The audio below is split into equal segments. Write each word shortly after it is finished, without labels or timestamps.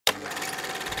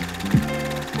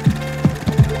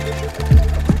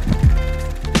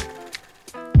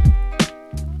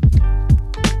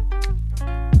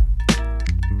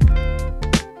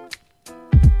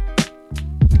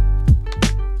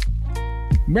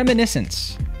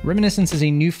Reminiscence. Reminiscence is a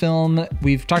new film.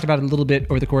 We've talked about it a little bit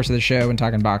over the course of the show and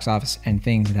talking box office and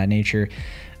things of that nature.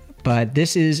 But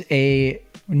this is a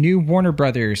new Warner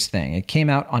Brothers thing. It came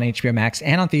out on HBO Max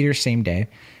and on theaters same day.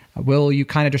 Will, you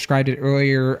kind of described it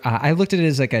earlier. I looked at it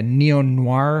as like a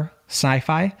neo-noir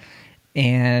sci-fi.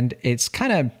 And it's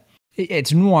kind of,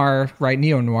 it's noir, right?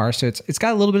 Neo-noir. So it's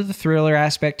got a little bit of the thriller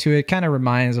aspect to it. Kind of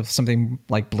reminds of something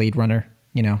like Blade Runner.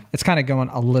 You know, it's kind of going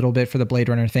a little bit for the Blade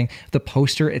Runner thing. The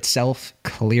poster itself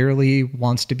clearly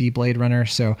wants to be Blade Runner.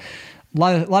 So a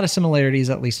lot of similarities,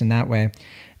 at least in that way.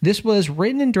 This was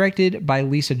written and directed by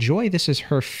Lisa Joy. This is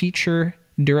her feature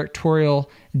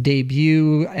directorial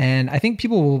debut. And I think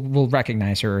people will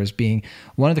recognize her as being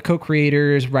one of the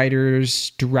co-creators, writers,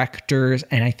 directors,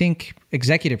 and I think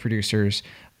executive producers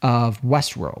of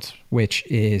Westworld, which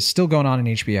is still going on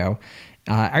in HBO.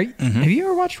 Have you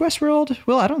ever watched Westworld?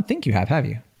 Well, I don't think you have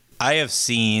you? I have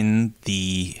seen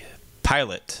the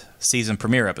pilot season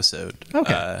premiere episode.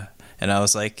 Okay. And I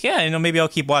was like, yeah, maybe I'll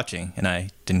keep watching. And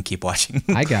I didn't keep watching.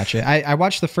 I gotcha. I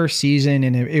watched the first season,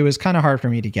 and it was kind of hard for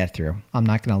me to get through. I'm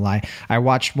not going to lie. I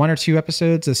watched 1 or 2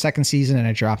 episodes the second season, and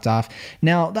I dropped off.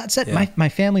 Now, that said, my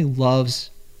family loves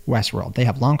Westworld. They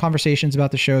have long conversations about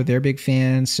the show. They're big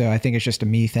fans, so I think it's just a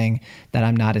me thing that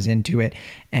I'm not as into it.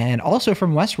 And also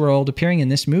from Westworld, appearing in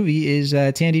this movie is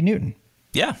Tandy Newton.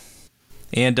 Yeah.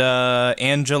 And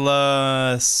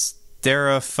Angela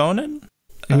Starafonen.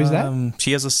 Who is that?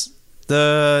 She has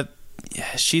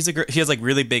she has like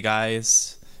really big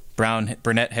eyes,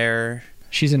 brunette hair.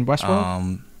 She's in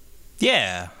Westworld?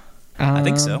 Yeah. I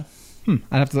think so.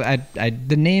 I'd have to.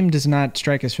 The name does not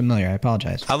strike as familiar. I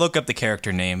apologize. I'll look up the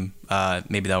character name.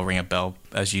 Maybe that'll ring a bell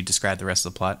as you describe the rest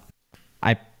of the plot.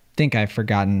 I think I've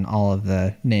forgotten all of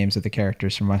the names of the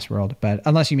characters from Westworld, but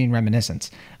unless you mean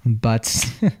Reminiscence. But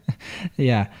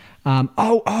yeah.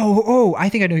 I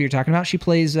think I know who you're talking about. She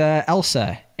plays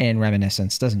Elsa in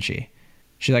Reminiscence, doesn't she?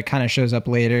 She like kind of shows up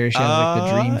later. She has like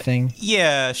the dream thing.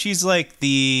 Yeah, she's like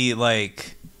the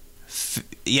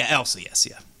Elsa. Yes,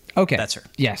 yeah. Okay. That's her.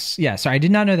 Yes. Yeah. Sorry, I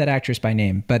did not know that actress by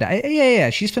name, but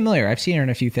she's familiar. I've seen her in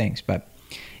a few things, but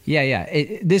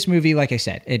this movie, like I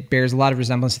said, it bears a lot of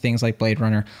resemblance to things like Blade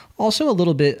Runner. Also a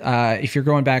little bit, if you're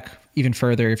going back even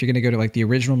further, if you're going to go to like the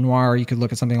original noir, you could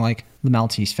look at something like The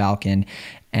Maltese Falcon,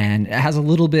 and it has a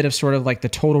little bit of sort of like the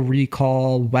Total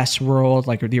Recall, Westworld,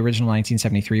 like the original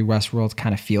 1973 Westworld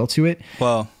kind of feel to it.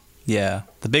 Well, yeah.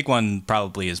 The big one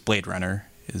probably is Blade Runner.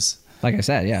 Like I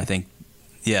said, yeah. I think,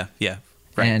 yeah.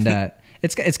 Right. And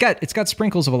it's got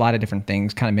sprinkles of a lot of different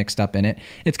things kind of mixed up in it.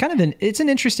 It's kind of an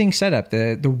interesting setup.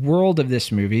 The world of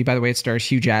this movie, by the way, it stars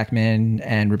Hugh Jackman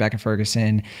and Rebecca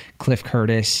Ferguson, Cliff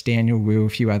Curtis, Daniel Wu, a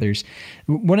few others.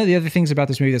 One of the other things about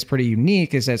this movie that's pretty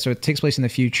unique is that so it takes place in the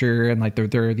future, and like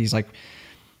there are these like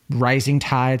rising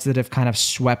tides that have kind of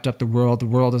swept up the world. The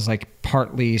world is like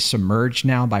partly submerged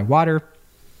now by water.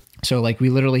 So like we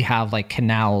literally have like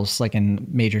canals like in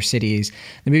major cities.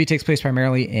 The movie takes place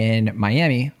primarily in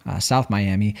Miami, South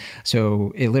Miami.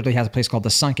 So it literally has a place called the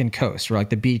Sunken Coast, where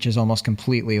like the beach is almost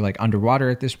completely like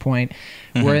underwater at this point.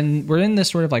 Mm-hmm. We're in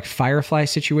this sort of like Firefly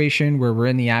situation where we're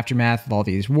in the aftermath of all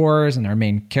these wars, and our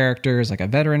main character is like a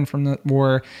veteran from the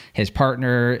war. His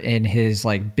partner in his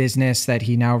like business that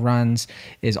he now runs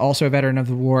is also a veteran of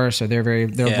the war. So they're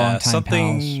longtime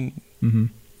pals. Mm-hmm.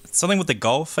 Something with the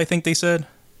Gulf, I think they said.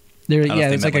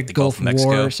 It's like a Gulf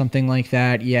War or something like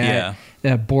that. Yeah.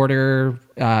 The border,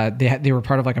 they were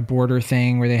part of like a border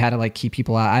thing where they had to like keep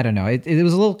people out. I don't know. It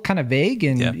was a little kind of vague,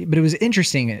 but it was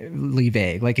interestingly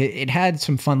vague. Like it had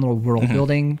some fun little world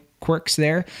building quirks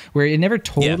there where it never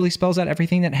totally spells out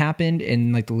everything that happened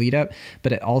in like the lead up,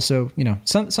 but it also,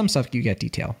 some stuff you get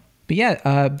detail. But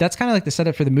yeah, that's kind of like the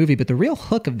setup for the movie. But the real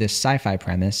hook of this sci-fi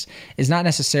premise is not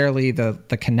necessarily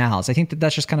the canals. I think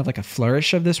that's just kind of like a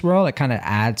flourish of this world. It kind of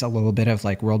adds a little bit of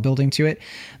like world building to it.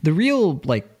 The real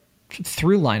like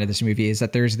through line of this movie is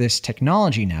that there's this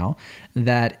technology now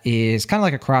that is kind of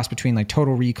like a cross between like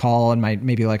Total Recall and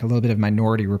maybe like a little bit of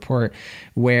Minority Report,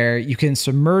 where you can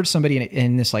submerge somebody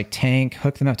in this like tank,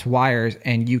 hook them up to wires,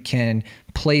 and you can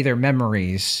play their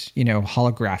memories,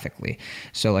 holographically.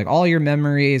 So like all your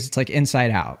memories, it's like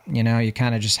Inside Out, you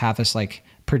kind of just have this like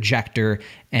projector,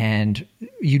 and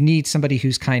you need somebody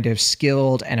who's kind of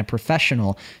skilled and a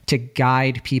professional to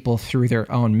guide people through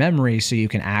their own memories so you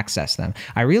can access them.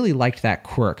 I really liked that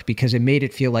quirk because it made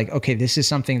it feel like, okay, this is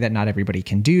something that not everybody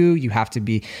can do.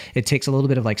 It takes a little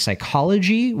bit of like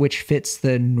psychology, which fits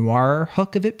the noir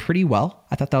hook of it pretty well.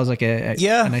 I thought that was like a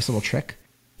nice little trick.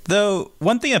 Though,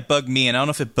 one thing that bugged me, and I don't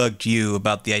know if it bugged you,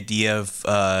 about the idea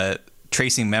of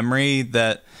tracing memory,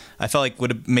 that I felt like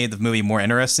would have made the movie more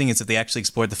interesting is if they actually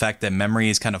explored the fact that memory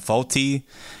is kind of faulty,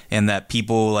 and that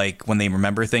people, like, when they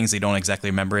remember things, they don't exactly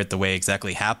remember it the way it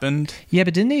exactly happened. Yeah,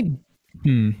 but didn't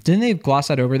they gloss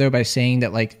that over though by saying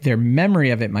that like their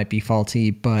memory of it might be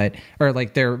faulty, or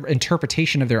like their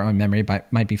interpretation of their own memory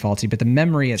might be faulty, but the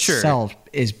memory itself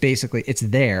is basically, it's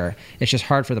there. It's just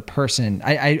hard for the person.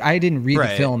 I didn't read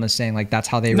the film as saying like that's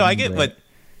how they. No, I get, but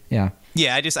yeah.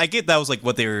 I get that was like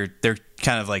what they're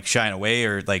kind of like shying away,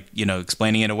 or like, you know,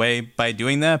 explaining it away by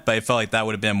doing that. But I felt like that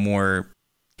would have been a more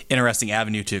interesting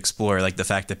avenue to explore, like the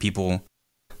fact that people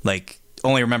like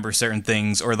only remember certain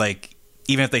things, or like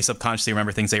even if they subconsciously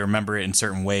remember things, they remember it in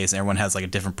certain ways, and everyone has like a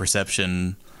different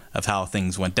perception of how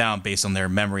things went down based on their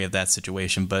memory of that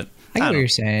situation. But I get what you're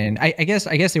saying. I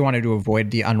guess they wanted to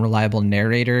avoid the unreliable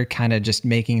narrator kind of just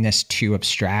making this too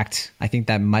abstract. I think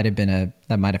that might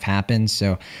have happened.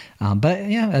 So, but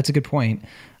yeah, that's a good point.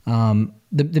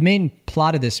 The main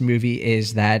plot of this movie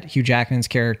is that Hugh Jackman's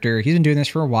character, he's been doing this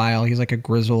for a while. He's like a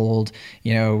grizzled,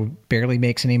 you know, barely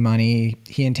makes any money.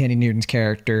 He and Tandy Newton's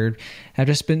character have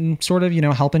just been sort of, you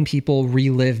know, helping people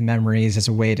relive memories as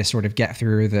a way to sort of get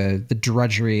through the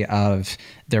drudgery of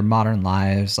their modern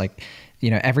lives. Like,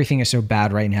 you know, everything is so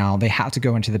bad right now. They have to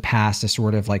go into the past to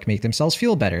sort of like make themselves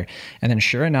feel better. And then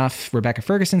sure enough, Rebecca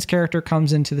Ferguson's character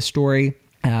comes into the story,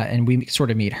 and we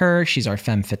sort of meet her. She's our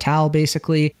femme fatale,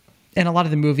 basically. And a lot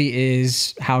of the movie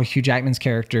is how Hugh Jackman's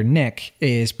character, Nick,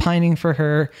 is pining for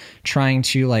her, trying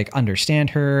to like understand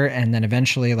her, and then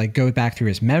eventually like go back through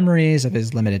his memories of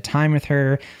his limited time with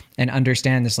her and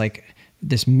understand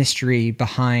this mystery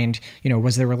behind, you know,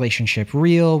 was their relationship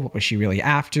real? What was she really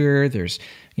after? There's,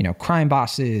 you know, crime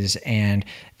bosses, and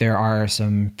there are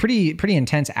some pretty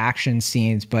intense action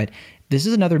scenes. But this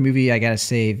is another movie, I gotta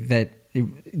say, that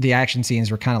the action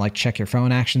scenes were kind of like check your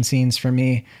phone action scenes for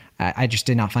me. I just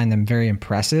did not find them very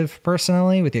impressive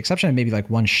personally, with the exception of maybe like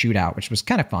one shootout, which was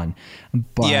kind of fun.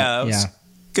 But yeah, I was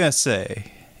gonna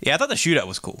say, I thought the shootout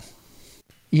was cool.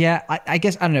 Yeah, I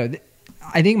guess, I don't know.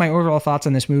 I think my overall thoughts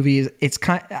on this movie is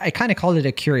I kind of called it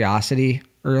a curiosity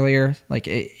earlier. Like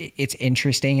it's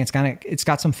interesting. It's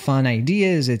got some fun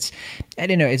ideas. I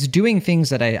don't know. It's doing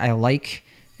things that I like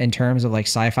in terms of like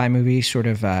sci-fi movies, sort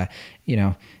of, you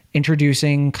know,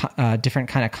 introducing different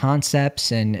kind of concepts,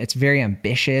 and it's very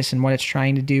ambitious in what it's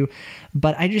trying to do.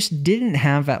 But I just didn't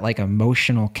have that like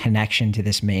emotional connection to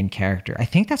this main character. I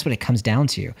think that's what it comes down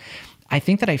to. I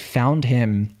think that I found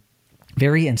him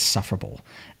very insufferable,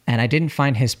 and I didn't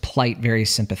find his plight very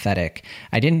sympathetic.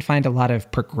 I didn't find a lot of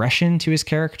progression to his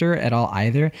character at all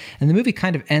either. And the movie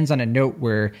kind of ends on a note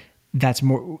where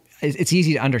it's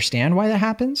easy to understand why that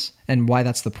happens and why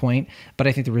that's the point. But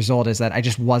I think the result is that I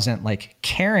just wasn't like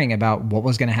caring about what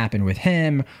was going to happen with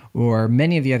him or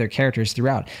many of the other characters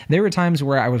throughout. There were times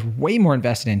where I was way more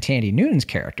invested in Tandy Newton's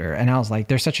character, and I was like,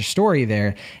 there's such a story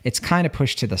there. It's kind of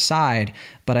pushed to the side,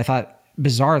 but I thought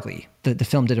bizarrely the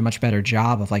film did a much better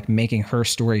job of like making her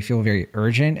story feel very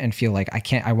urgent and feel like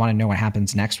I want to know what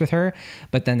happens next with her.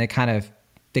 But then they kind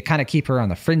of keep her on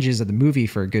the fringes of the movie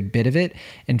for a good bit of it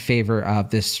in favor of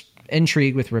this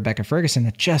intrigue with Rebecca Ferguson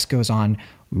that just goes on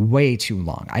way too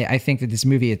long. I think that this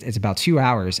movie, it's about 2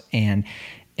 hours, and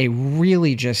it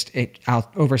really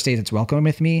overstays its welcome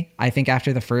with me. I think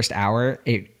after the first hour,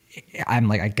 I'm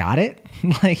like, I got it.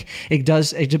 Like it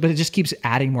does, but it just keeps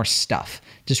adding more stuff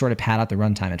to sort of pad out the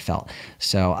runtime, it felt.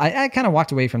 So I kind of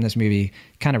walked away from this movie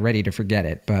kind of ready to forget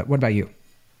it. But what about you?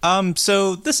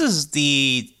 So this is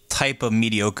the type of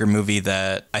mediocre movie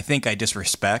that I think I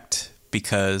disrespect,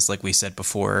 because like we said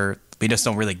before, we just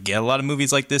don't really get a lot of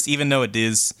movies like this, even though it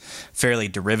is fairly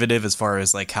derivative as far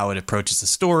as like how it approaches the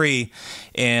story,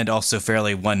 and also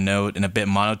fairly one note and a bit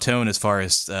monotone as far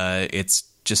as its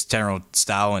just general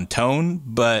style and tone.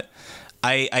 But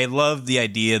I love the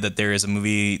idea that there is a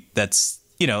movie that's,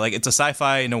 you know, like it's a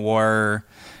sci-fi noir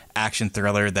action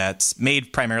thriller that's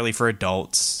made primarily for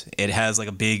adults. It has like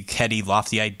a big, heady,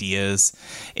 lofty ideas,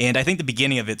 and I think the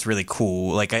beginning of it's really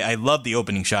cool. Like I love the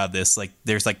opening shot of this. Like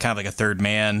there's like kind of like a Third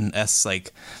Man-esque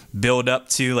like build up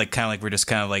to like kind of like we're just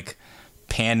kind of like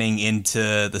panning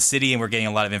into the city, and we're getting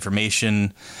a lot of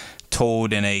information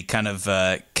told in a kind of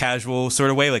casual sort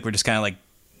of way. Like we're just kind of like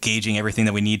gauging everything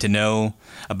that we need to know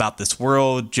about this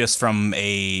world just from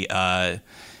a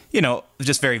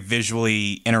just very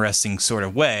visually interesting sort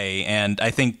of way. And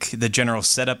I think the general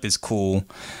setup is cool.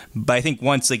 But I think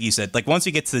once, like you said, like once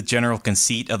you get to the general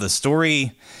conceit of the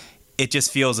story, it just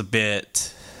feels a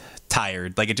bit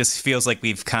tired. Like it just feels like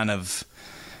we've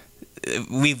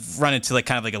run into like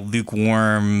kind of like a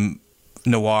lukewarm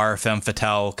noir femme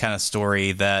fatale kind of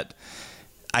story that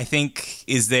I think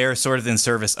is there sort of in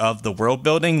service of the world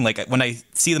building. Like when I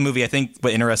see the movie, I think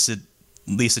what interested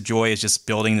Lisa Joy is just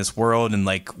building this world and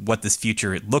like what this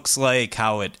future looks like,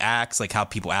 how it acts, like how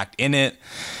people act in it.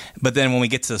 But then when we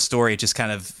get to the story, it's just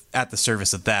kind of at the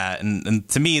service of that. And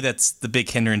to me, that's the big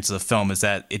hindrance of the film, is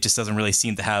that it just doesn't really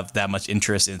seem to have that much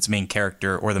interest in its main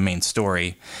character or the main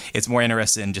story. It's more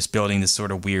interested in just building this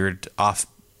sort of weird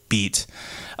offbeat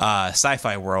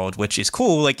sci-fi world, which is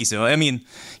cool. Like you said, I mean,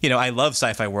 you know, I love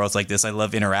sci-fi worlds like this. I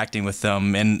love interacting with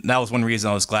them. And that was one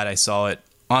reason I was glad I saw it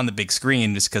on the big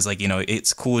screen, just because, like, you know,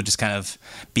 it's cool to just kind of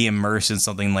be immersed in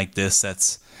something like this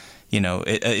that's, you know,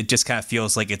 it just kind of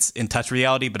feels like it's in touch with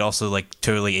reality, but also like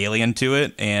totally alien to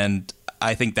it. And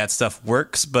I think that stuff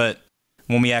works. But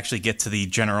when we actually get to the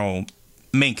general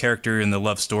main character and the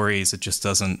love stories, it just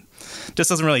doesn't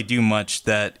really do much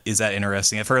that is that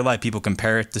interesting. I've heard a lot of people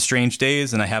compare it to Strange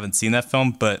Days, and I haven't seen that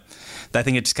film, but I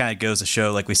think it just kind of goes to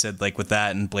show, like we said, like with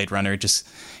that and Blade Runner,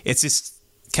 it's just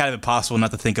kind of impossible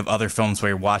not to think of other films where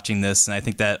you're watching this, and I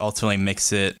think that ultimately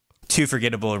makes it too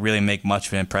forgettable to really make much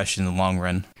of an impression in the long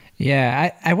run.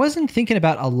 Yeah, I wasn't thinking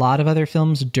about a lot of other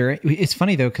films during. It's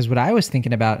funny though, because what I was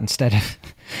thinking about instead of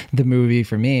the movie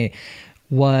for me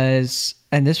was,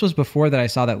 and this was before that I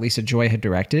saw that Lisa Joy had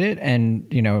directed it, and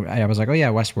you know, I was like, oh yeah,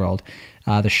 Westworld,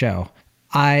 the show.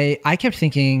 I kept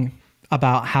thinking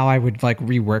about how I would like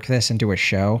rework this into a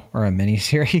show or a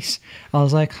miniseries. I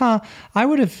was like, I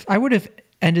would have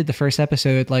ended the first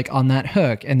episode like on that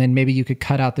hook, and then maybe you could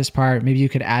cut out this part, maybe you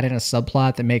could add in a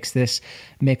subplot that makes this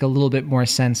make a little bit more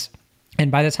sense.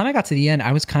 And by the time I got to the end,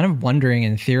 I was kind of wondering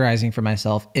and theorizing for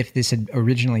myself if this had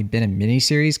originally been a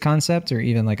miniseries concept or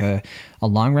even like a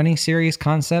long-running series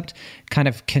concept kind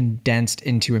of condensed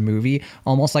into a movie,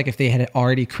 almost like if they had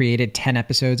already created 10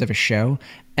 episodes of a show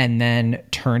and then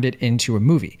turned it into a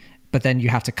movie. But then you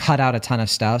have to cut out a ton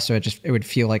of stuff, so it would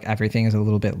feel like everything is a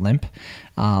little bit limp.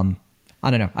 I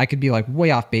don't know. I could be like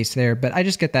way off base there, but I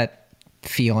just get that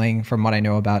feeling from what I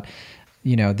know about,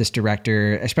 you know, this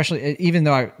director, especially even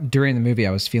though during the movie I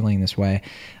was feeling this way.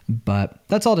 But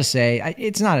that's all to say,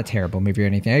 it's not a terrible movie or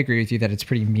anything. I agree with you that it's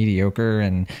pretty mediocre,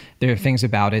 and there are things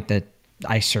about it that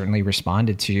I certainly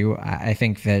responded to. I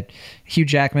think that Hugh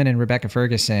Jackman and Rebecca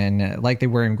Ferguson, like they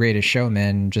were in Greatest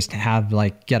Showman, just have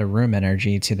like get a room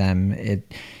energy to them.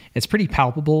 It's pretty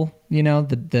palpable, you know,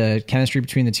 the chemistry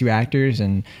between the two actors.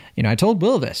 And, you know, I told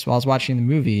Will this while I was watching the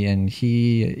movie, and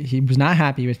he was not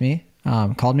happy with me,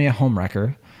 called me a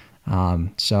homewrecker.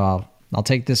 So I'll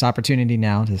take this opportunity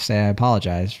now to say I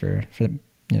apologize for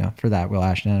that, Will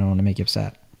Ashton. I don't want to make you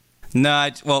upset. No,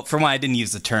 well, for one, I didn't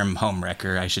use the term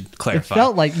homewrecker. I should clarify. It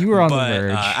felt like you were on the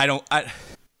verge.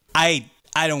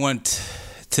 I don't want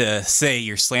to say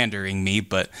you're slandering me,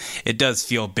 but it does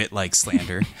feel a bit like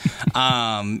slander.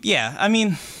 Yeah, I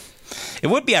mean, it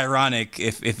would be ironic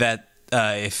if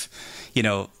you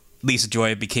know, Lisa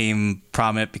Joy became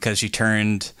prominent because she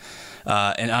turned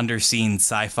an underseen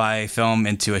sci-fi film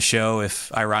into a show.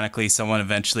 If ironically someone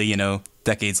eventually, you know,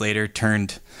 decades later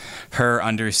turned her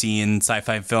underseen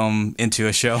sci-fi film into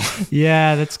a show.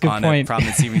 Yeah, that's a good on point. A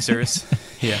prominent streaming service.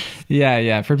 Yeah.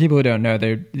 Yeah. For people who don't know,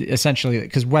 they're essentially,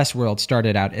 because Westworld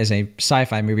started out as a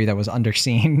sci-fi movie that was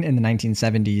underseen in the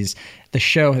 1970s. The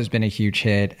show has been a huge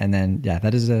hit, and then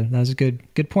that is a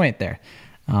good point there.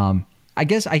 I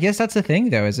guess that's the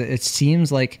thing though, is it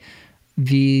seems like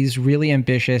these really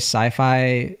ambitious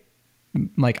sci-fi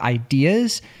like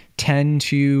ideas tend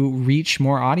to reach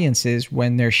more audiences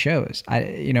when they're shows.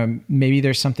 Maybe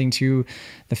there's something to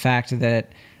the fact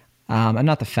that,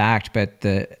 not the fact, but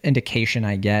the indication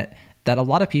I get that a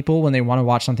lot of people, when they want to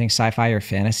watch something sci-fi or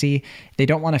fantasy, they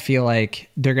don't want to feel like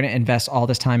they're going to invest all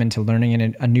this time into learning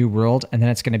in a new world and then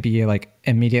it's going to be like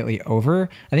immediately over.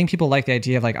 I think people like the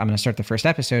idea of like, I'm going to start the first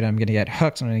episode, I'm going to get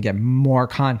hooked, I'm going to get more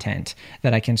content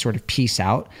that I can sort of piece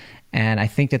out. And I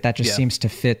think that just seems to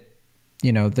fit,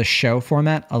 you know, the show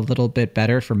format a little bit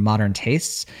better for modern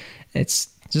tastes. It's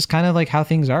just kind of like how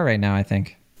things are right now, I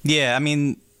think. Yeah, I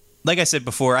mean, like I said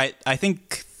before, I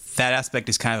think that aspect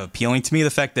is kind of appealing to me.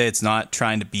 The fact that it's not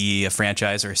trying to be a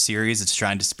franchise or a series, it's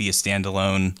trying to be a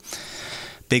standalone,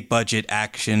 big budget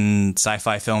action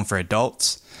sci-fi film for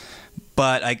adults.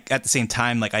 But at the same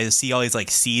time, like I see all these like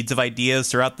seeds of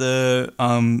ideas throughout the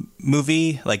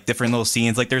movie, like different little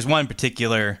scenes. Like there's one in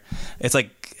particular, it's like,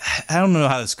 I don't know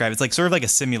how to describe it. It's like sort of like a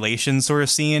simulation sort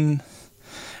of scene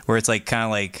where it's like kind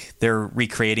of like they're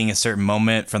recreating a certain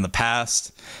moment from the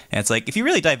past. And it's like, if you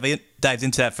really dived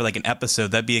into that for like an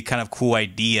episode, that'd be a kind of cool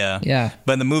idea. Yeah.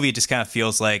 But in the movie, it just kind of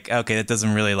feels like, okay, it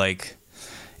doesn't really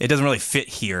fit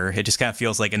here. It just kind of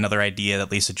feels like another idea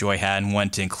that Lisa Joy had and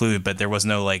wanted to include, but there was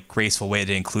no like graceful way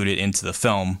to include it into the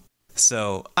film.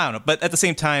 So I don't know, but at the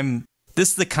same time,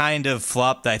 this is the kind of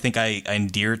flop that I think I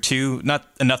endear to. Not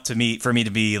enough for me to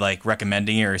be like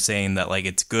recommending it or saying that like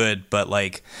it's good, but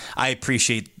like I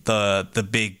appreciate the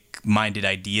big minded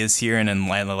ideas here, and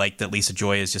I like that Lisa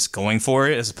Joy is just going for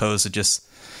it as opposed to just,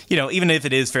 you know, even if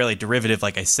it is fairly derivative,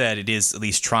 like I said, it is at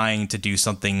least trying to do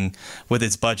something with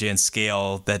its budget and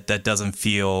scale that doesn't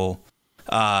feel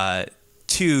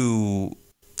too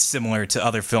similar to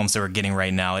other films that we're getting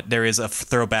right now. There is a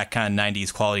throwback kind of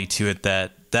 90s quality to it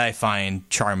that I find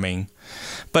charming,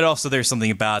 but also there's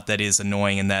something about that is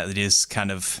annoying, and that it is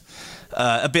kind of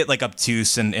a bit like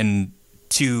obtuse and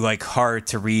too like hard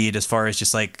to read as far as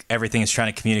just like everything is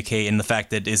trying to communicate, and the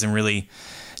fact that it isn't really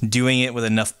doing it with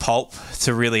enough pulp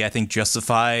to really, I think,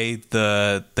 justify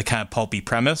the kind of pulpy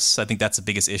premise. I think that's the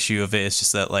biggest issue of it. It's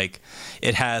just that like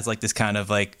it has like this kind of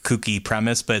like kooky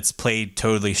premise, but it's played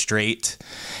totally straight,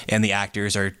 and the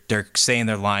actors they're saying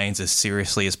their lines as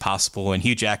seriously as possible. And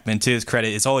Hugh Jackman, to his credit,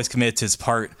 is always committed to his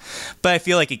part, but I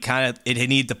feel like it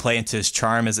needed to play into his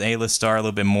charm as an A-list star a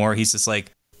little bit more. He's just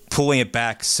like pulling it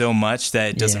back so much that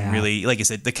it doesn't really, like I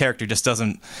said, the character just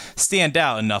doesn't stand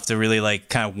out enough to really like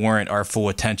kind of warrant our full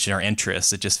attention or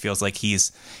interest. It just feels like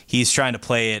he's trying to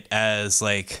play it as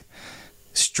like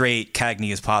straight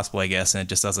Cagney as possible, I guess, and it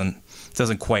just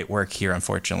doesn't quite work here,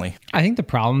 unfortunately. I think the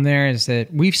problem there is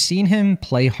that we've seen him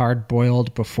play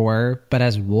hard-boiled before, but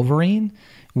as Wolverine,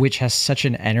 which has such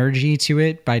an energy to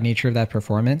it by nature of that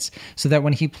performance, so that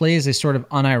when he plays a sort of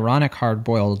unironic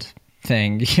hard-boiled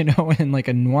thing, you know, in like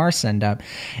a noir send up,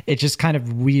 it's just kind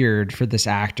of weird for this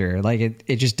actor. Like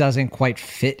it just doesn't quite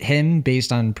fit him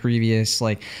based on previous,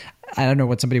 like, I don't know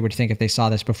what somebody would think if they saw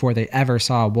this before they ever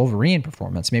saw a Wolverine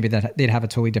performance. Maybe that they'd have a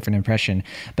totally different impression.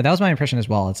 But that was my impression as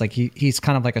well. It's like he's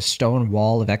kind of like a stone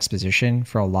wall of exposition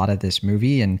for a lot of this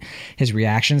movie, and his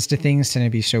reactions to things tend to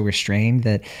be so restrained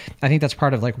that I think that's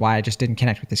part of like why I just didn't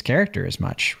connect with this character as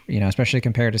much, you know, especially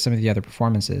compared to some of the other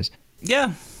performances.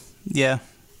 Yeah.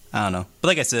 I don't know. But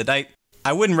like I said,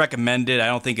 I wouldn't recommend it. I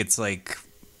don't think it's like,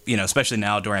 you know, especially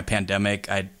now during a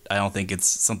pandemic, I don't think it's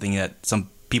something that some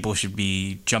people should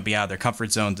be jumping out of their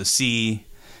comfort zone to see.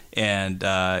 And,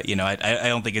 you know, I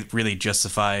don't think it really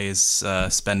justifies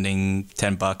spending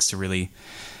 $10 to really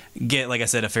get, like I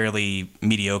said, a fairly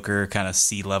mediocre kind of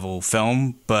C-level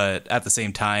film. But at the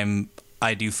same time,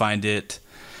 I do find it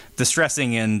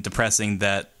distressing and depressing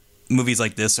that movies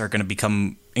like this are going to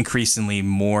become increasingly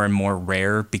more and more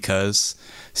rare, because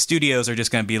studios are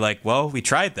just going to be like, well, we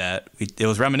tried that. It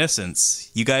was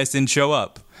Reminiscence. You guys didn't show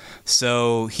up.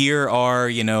 So here are,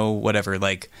 you know, whatever,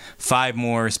 like 5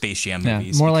 more Space Jam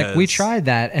movies. More like we tried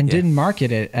that and didn't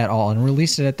market it at all and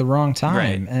released it at the wrong time.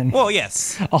 Right. And well,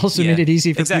 yes. Also made it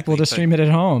easy for people to stream it at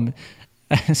home.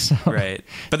 So, right.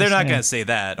 But they're not going to say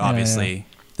that, obviously. Yeah.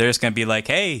 They're just going to be like,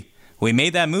 hey, we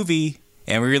made that movie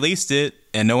and we released it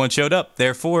and no one showed up.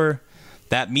 Therefore,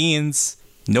 that means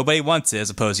nobody wants it, as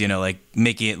opposed to, you know, like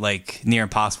making it like near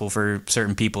impossible for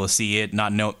certain people to see it,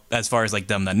 not know, as far as like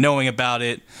them not knowing about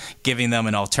it, giving them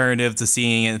an alternative to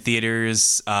seeing it in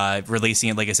theaters, releasing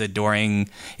it, like I said, during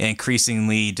an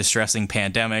increasingly distressing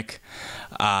pandemic.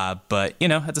 But, you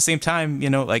know, at the same time, you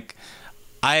know, like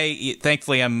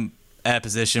thankfully I'm at a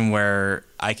position where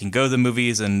I can go to the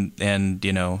movies and,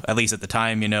 you know, at least at the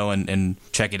time, you know, and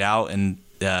check it out. And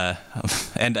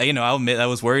you know, I'll admit I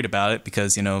was worried about it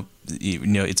because, you know,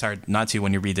 it's hard not to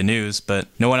when you read the news, but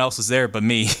no one else was there but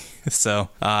me. So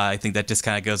I think that just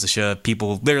kind of goes to show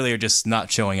people literally are just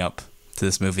not showing up to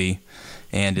this movie,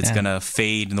 and it's going to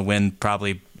fade in the wind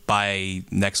probably by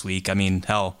next week. I mean,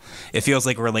 hell, it feels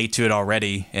like we're late to it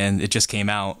already, and it just came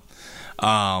out.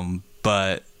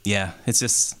 But yeah, it's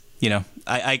just, you know,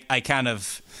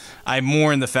 I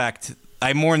mourn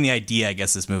the idea, I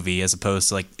guess, this movie, as opposed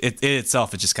to like it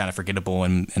itself is just kind of forgettable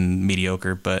and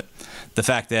mediocre. But the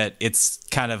fact that it's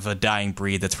kind of a dying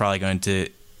breed that's probably going to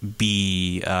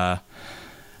be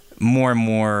more and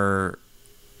more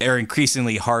or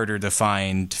increasingly harder to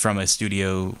find from a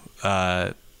studio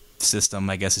system,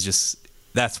 I guess, is just,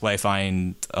 that's what I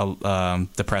find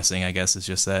depressing, I guess, is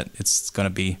just that it's going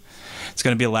to be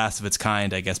the last of its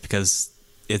kind, I guess, because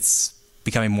it's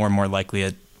becoming more and more likely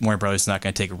that Warner Brothers is not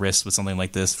going to take a risk with something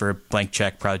like this for a blank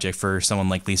check project for someone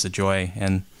like Lisa Joy.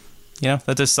 And, you know,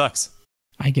 that just sucks.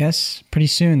 I guess pretty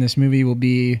soon this movie will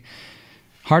be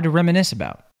hard to reminisce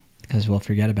about because we'll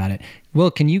forget about it.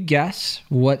 Will, can you guess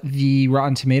what the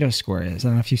Rotten Tomatoes score is? I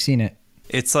don't know if you've seen it.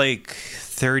 It's like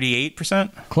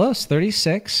 38%? Close,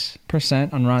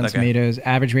 36% on Rotten Tomatoes,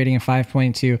 average rating of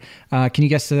 5.2. Can you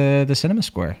guess the cinema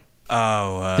score?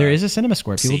 Oh. There is a cinema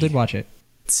score. People did watch it.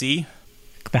 C?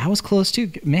 That was close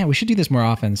too. Man, we should do this more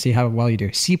often. See how well you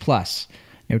do. C+.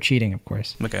 No cheating, of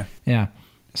course. Okay. Yeah.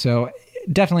 So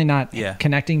definitely not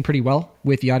connecting pretty well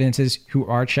with the audiences who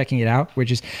are checking it out,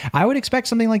 which is, I would expect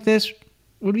something like this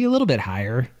would be a little bit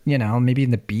higher, maybe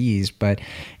in the B's, but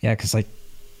yeah, because like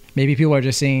maybe people are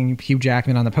just seeing Hugh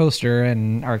Jackman on the poster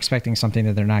and are expecting something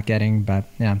that they're not getting, but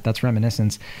yeah, that's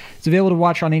Reminiscence. It's available to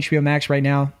watch on HBO Max right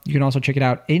now. You can also check it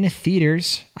out in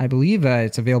theaters. I believe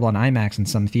it's available on IMAX in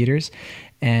some theaters,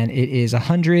 and it is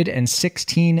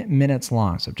 116 minutes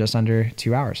long, so just under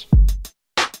 2 hours.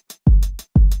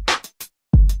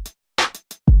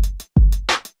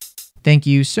 Thank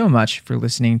you so much for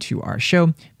listening to our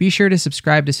show. Be sure to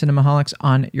subscribe to Cinemaholics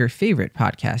on your favorite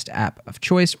podcast app of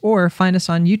choice or find us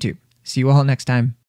on YouTube. See you all next time.